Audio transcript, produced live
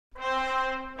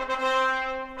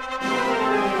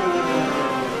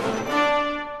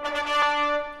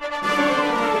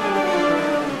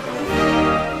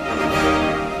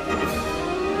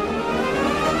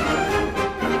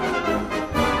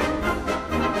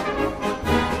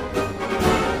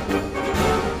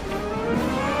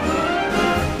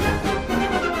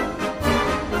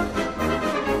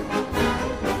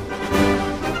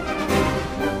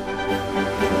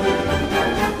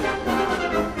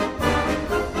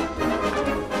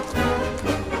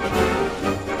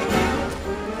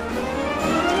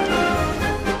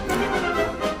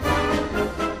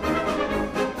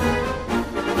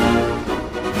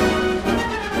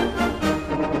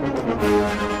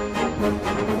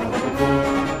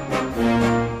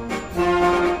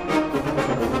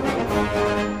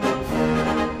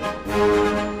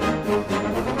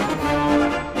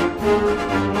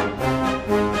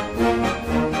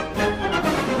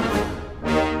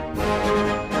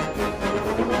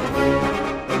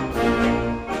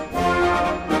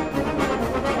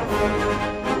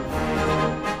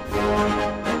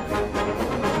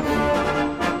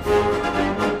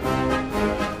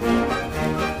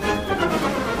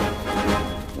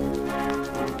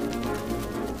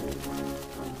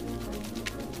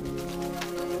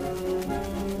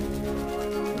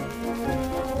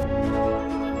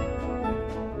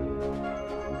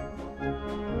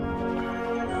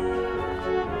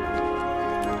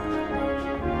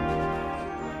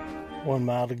1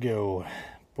 mile to go.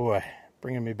 Boy,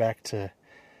 bringing me back to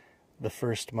the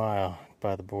first mile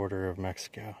by the border of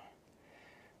Mexico.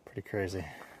 Pretty crazy.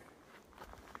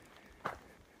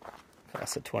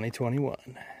 Class of 2021.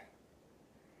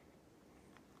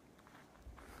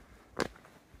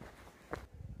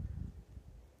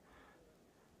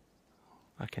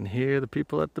 I can hear the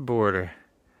people at the border.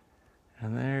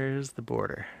 And there's the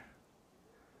border.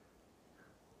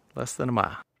 Less than a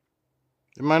mile.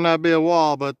 There might not be a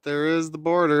wall, but there is the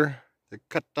border. They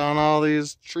cut down all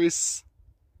these trees.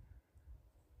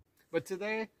 But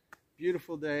today,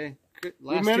 beautiful day.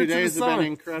 Last 2 days have been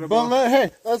incredible. But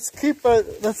hey, let's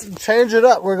change it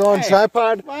up. We're going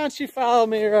tripod. Why don't you follow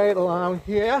me right along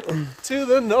here to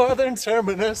the northern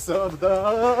terminus of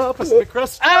the Pacific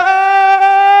Crest Trail.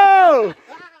 Oh!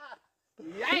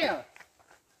 Yeah!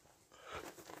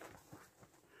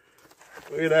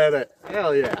 We did it.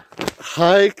 Hell yeah.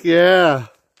 Hike, yeah.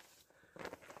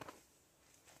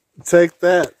 Take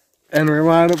that and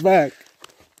rewind it back.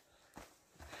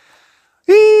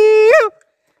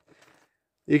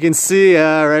 You can see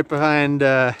right behind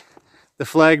the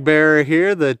flag bearer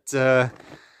here that the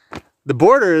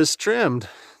border is trimmed.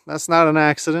 That's not an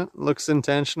accident. It looks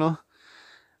intentional.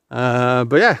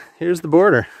 But yeah, here's the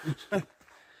border.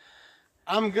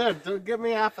 I'm good. Don't get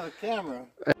me off of the camera.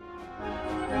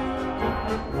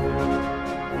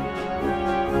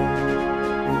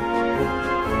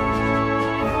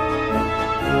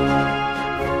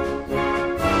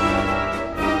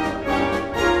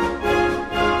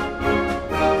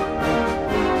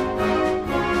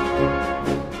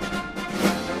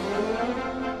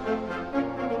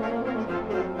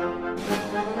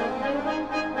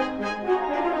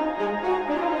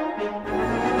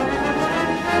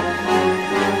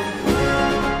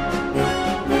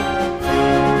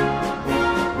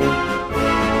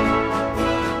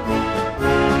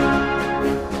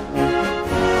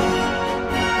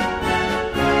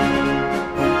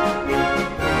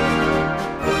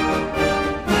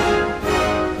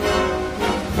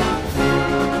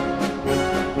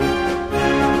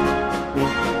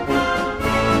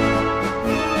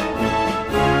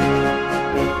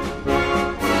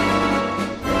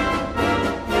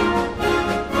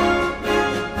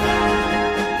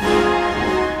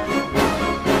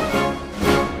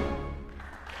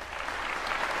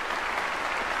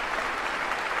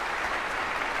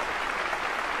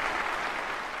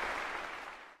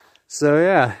 So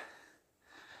yeah,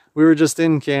 we were just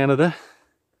in Canada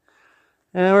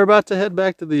and we're about to head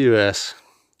back to the US.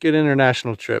 Good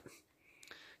international trip.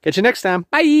 Catch you next time.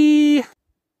 Bye!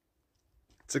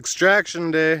 It's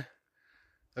extraction day.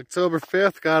 October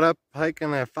 5th, got up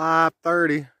hiking at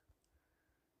 5:30.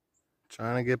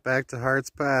 Trying to get back to Harts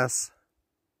Pass.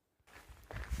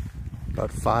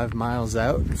 About 5 miles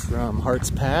out from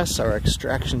Harts Pass, our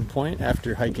extraction point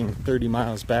after hiking 30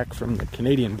 miles back from the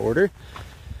Canadian border.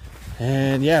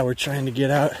 And yeah, we're trying to get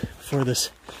out before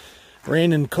this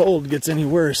rain and cold gets any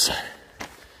worse.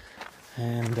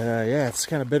 And yeah, it's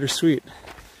kind of bittersweet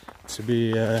to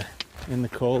be in the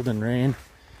cold and rain,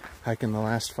 hiking the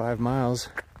last 5 miles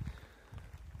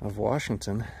of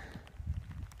Washington.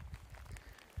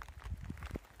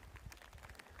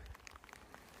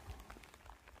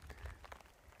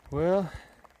 Well,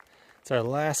 it's our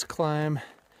last climb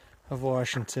of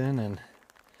Washington, and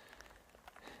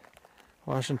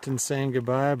Washington's saying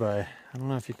goodbye by, I don't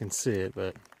know if you can see it,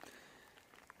 but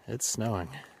it's snowing.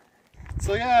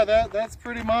 So yeah, that's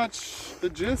pretty much the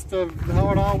gist of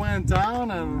how it all went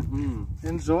down, and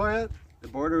enjoy it. The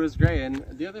border was great, and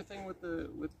the other thing with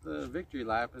the victory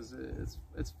lap is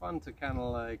it's fun to kind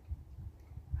of like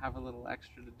have a little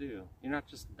extra to do. You're not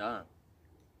just done.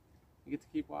 You get to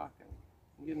keep walking.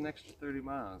 You get an extra 30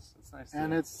 miles. It's nice.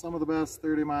 And it's some of the best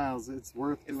 30 miles. It's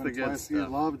worth doing it twice. You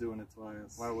love doing it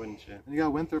twice. Why wouldn't you? And you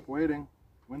got Winthrop waiting.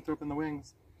 Winthrop in the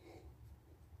wings.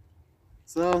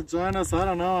 So join us, I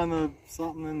don't know, on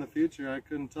something in the future. I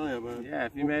couldn't tell you, but yeah,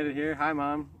 if you made it here, hi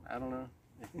Mom. I don't know.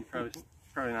 You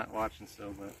probably not watching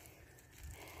still, but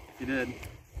if you did,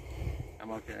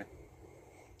 I'm okay.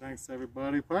 Thanks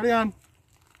everybody. Party on.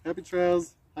 Happy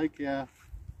trails. Hike, yeah.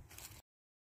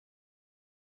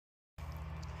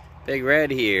 Big Red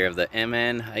here of the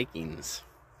MN Hikings.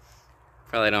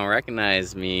 Probably don't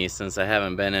recognize me since I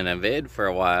haven't been in a vid for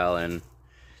a while and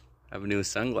I have new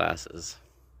sunglasses.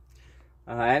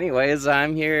 Anyways,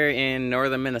 I'm here in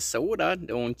northern Minnesota,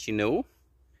 don't you know?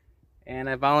 And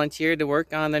I volunteered to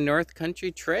work on the North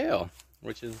Country Trail,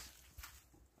 which is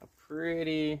a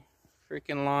pretty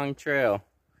freaking long trail.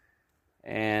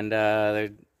 And they're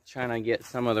trying to get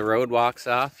some of the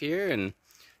roadwalks off here, and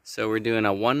so we're doing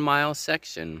a 1 mile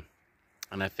section.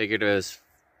 And I figured it was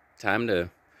time to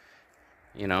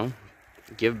you know,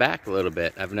 give back a little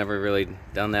bit. I've never really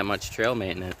done that much trail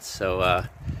maintenance, so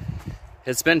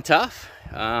it's been tough.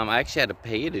 I actually had to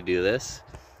pay to do this,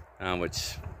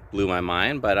 which blew my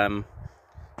mind, but I'm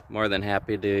more than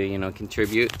happy to, you know,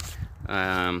 contribute.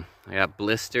 I got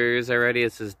blisters already.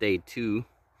 This is day 2,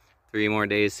 3 more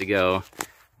days to go,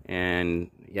 and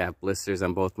yeah, blisters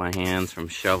on both my hands from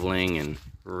shoveling and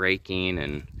raking,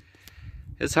 and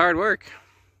it's hard work.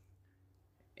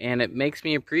 And it makes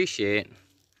me appreciate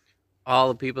all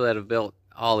the people that have built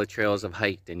all the trails I've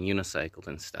hiked and unicycled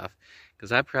and stuff,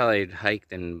 because I probably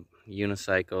hiked and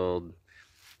unicycled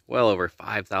well over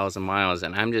 5,000 miles,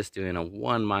 and I'm just doing a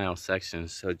 1-mile section,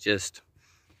 so just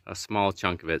a small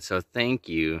chunk of it. So thank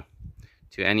you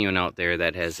to anyone out there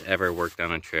that has ever worked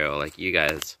on a trail. Like, you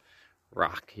guys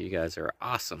rock. You guys are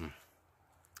awesome.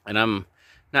 And I'm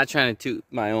not trying to toot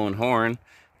my own horn.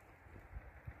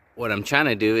 What I'm trying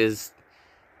to do is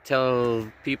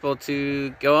tell people to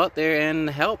go out there and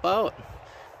help out.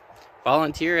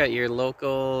 Volunteer at your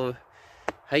local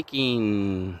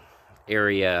hiking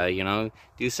area, you know,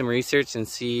 do some research and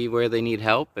see where they need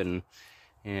help, and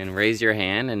raise your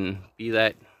hand and be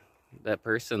that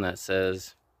person that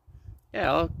says,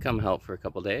 yeah, I'll come help for a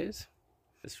couple days.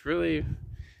 It's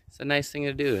a nice thing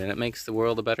to do, and it makes the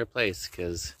world a better place,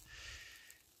 because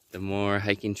the more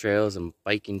hiking trails and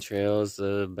biking trails,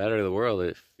 the better the world,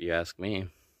 if you ask me.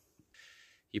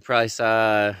 You probably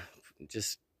saw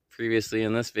just previously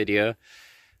in this video,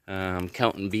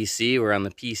 Counting BC were on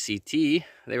the PCT.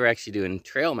 They were actually doing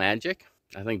trail magic.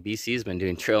 I think BC's been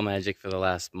doing trail magic for the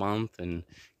last month, and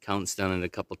Count's done it a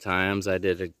couple times. I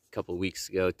did a couple weeks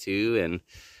ago too, and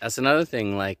that's another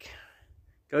thing, like,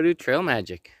 go do trail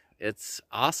magic. It's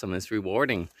awesome. It's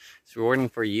rewarding. It's rewarding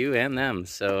for you and them.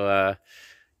 So,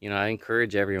 you know, I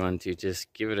encourage everyone to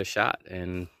just give it a shot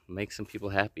and make some people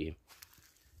happy.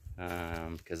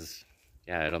 Because,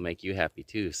 yeah, it'll make you happy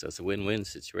too. So it's a win-win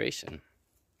situation.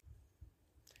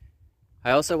 I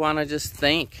also want to just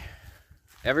thank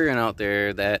everyone out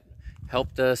there that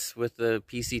helped us with the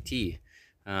PCT.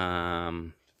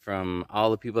 From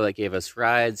all the people that gave us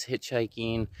rides,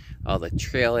 hitchhiking, all the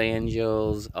trail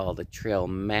angels, all the trail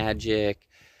magic,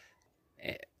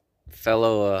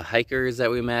 fellow hikers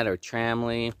that we met, or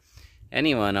tramley,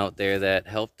 anyone out there that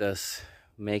helped us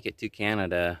make it to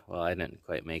Canada. Well, I didn't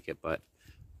quite make it, but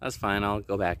that's fine. I'll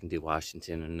go back and do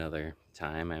Washington another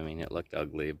time. I mean, it looked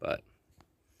ugly, but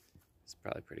it's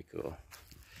probably pretty cool.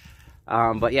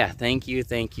 But yeah, thank you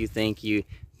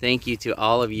to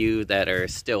all of you that are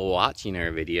still watching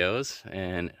our videos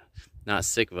and not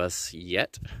sick of us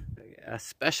yet. A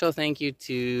special thank you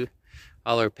to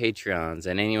all our Patreons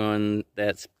and anyone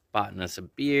that's bought us a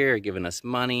beer or given us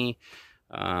money.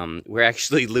 We're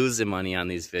actually losing money on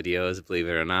these videos, believe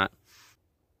it or not.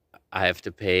 I have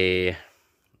to pay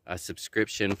a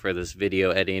subscription for this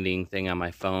video editing thing on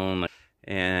my phone,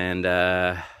 and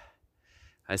I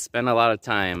spend a lot of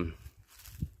time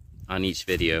on each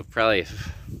video, probably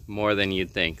more than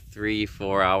you'd think.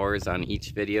 3-4 hours on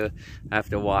each video. I have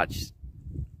to watch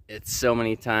it so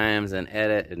many times and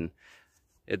edit, and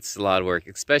it's a lot of work,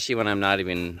 especially when I'm not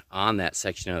even on that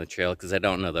section of the trail, because I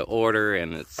don't know the order,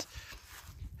 and it's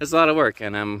a lot of work.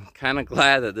 And I'm kind of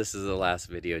glad that this is the last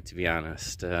video, to be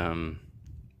honest. Kind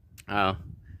of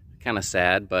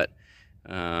sad, but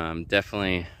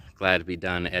definitely glad to be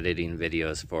done editing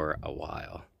videos for a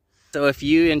while. So if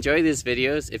you enjoy these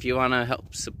videos, if you want to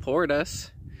help support us,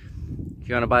 if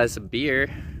you want to buy us a beer,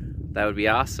 that would be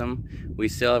awesome. We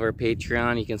still have our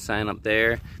Patreon. You can sign up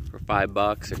there for $5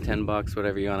 or $10,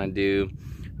 whatever you want to do.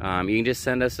 You can just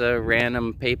send us a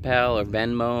random PayPal or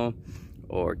Venmo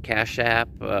or Cash App,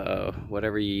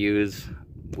 whatever you use.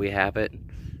 We have it.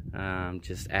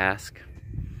 Just ask.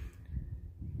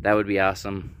 That would be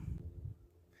awesome.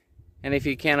 And if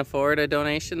you can't afford a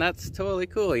donation, that's totally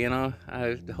cool, you know.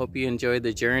 I hope you enjoyed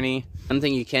the journey. One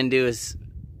thing you can do is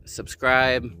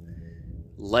subscribe,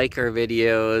 like our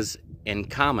videos, and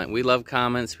comment. We love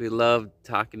comments. We love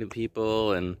talking to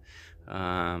people, and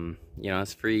you know,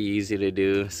 it's pretty easy to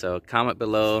do. So comment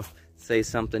below, say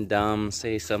something dumb,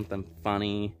 say something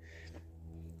funny.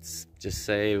 Just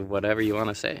say whatever you want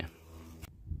to say.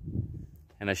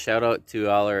 And a shout out to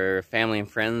all our family and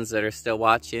friends that are still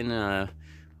watching.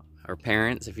 Our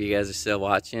parents, if you guys are still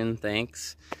watching,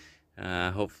 thanks.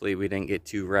 Hopefully we didn't get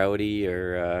too rowdy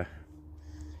or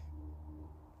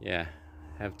yeah,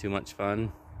 have too much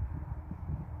fun.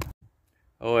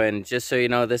 Oh, and just so you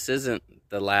know, this isn't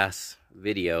the last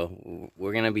video.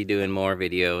 We're gonna be doing more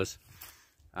videos.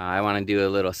 I want to do a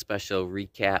little special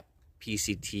recap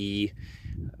PCT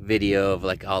video of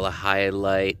like all the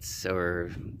highlights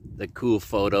or the cool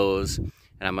photos,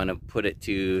 and I'm gonna put it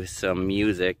to some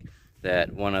music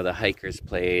that one of the hikers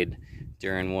played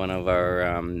during one of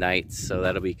our nights, so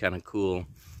that'll be kind of cool.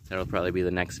 That'll probably be the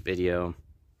next video.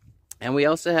 And we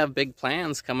also have big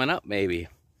plans coming up. Maybe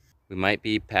we might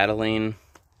be paddling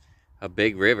a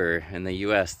big river in the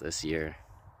US this year.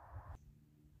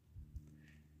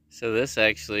 So this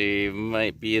actually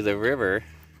might be the river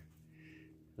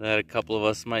that a couple of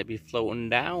us might be floating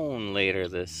down later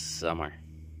this summer.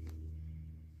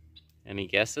 Any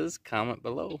guesses? Comment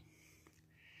below.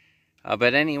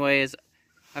 But anyways,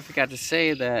 I forgot to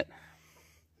say that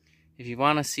if you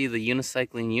want to see the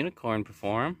unicycling unicorn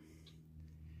perform,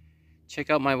 check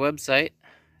out my website,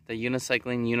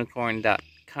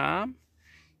 theunicyclingunicorn.com.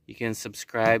 You can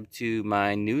subscribe to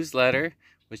my newsletter,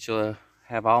 which will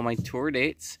have all my tour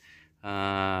dates.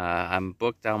 I'm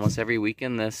booked almost every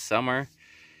weekend this summer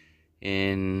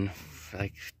in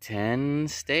like 10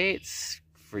 states: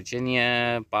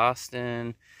 Virginia,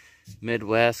 Boston,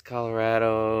 Midwest,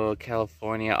 Colorado,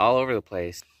 California, all over the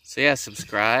place. So yeah,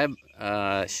 subscribe.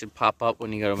 It should pop up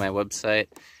when you go to my website,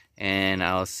 and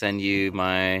I'll send you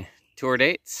my tour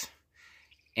dates.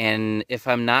 And if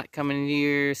I'm not coming to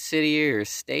your city or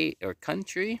state or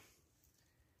country,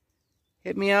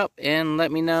 hit me up and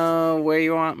let me know where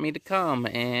you want me to come,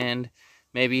 and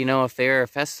maybe you know a fair, a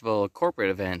festival, a corporate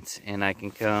event, and I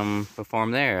can come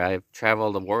perform there. I've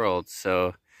traveled the world,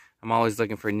 so I'm always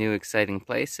looking for new exciting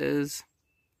places.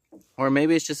 Or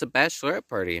maybe it's just a bachelorette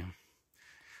party.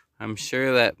 I'm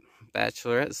sure that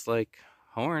bachelorettes like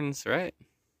horns, right?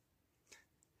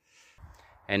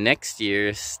 And next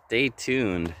year, stay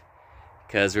tuned,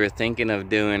 because we're thinking of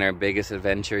doing our biggest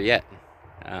adventure yet.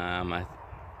 I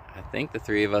think the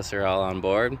three of us are all on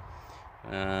board.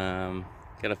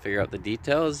 Gotta figure out the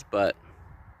details, but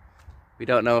we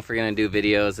don't know if we're gonna do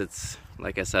videos. It's,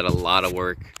 like I said, a lot of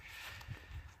work.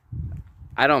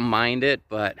 I don't mind it,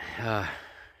 but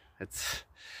it's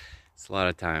a lot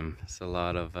of time. It's a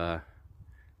lot of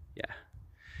yeah.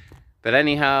 But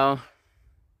anyhow,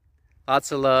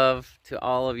 lots of love to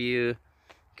all of you.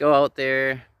 Go out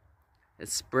there.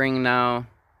 It's spring now.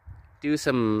 Do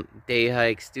some day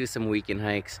hikes, do some weekend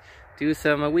hikes, do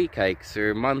some week hikes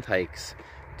or month hikes.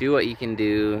 Do what you can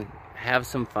do. Have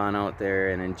some fun out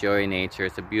there and enjoy nature.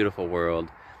 It's a beautiful world.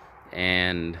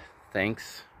 And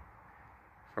thanks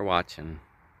for watching.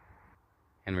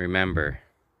 And remember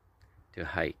to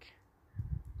hike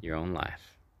your own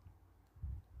life.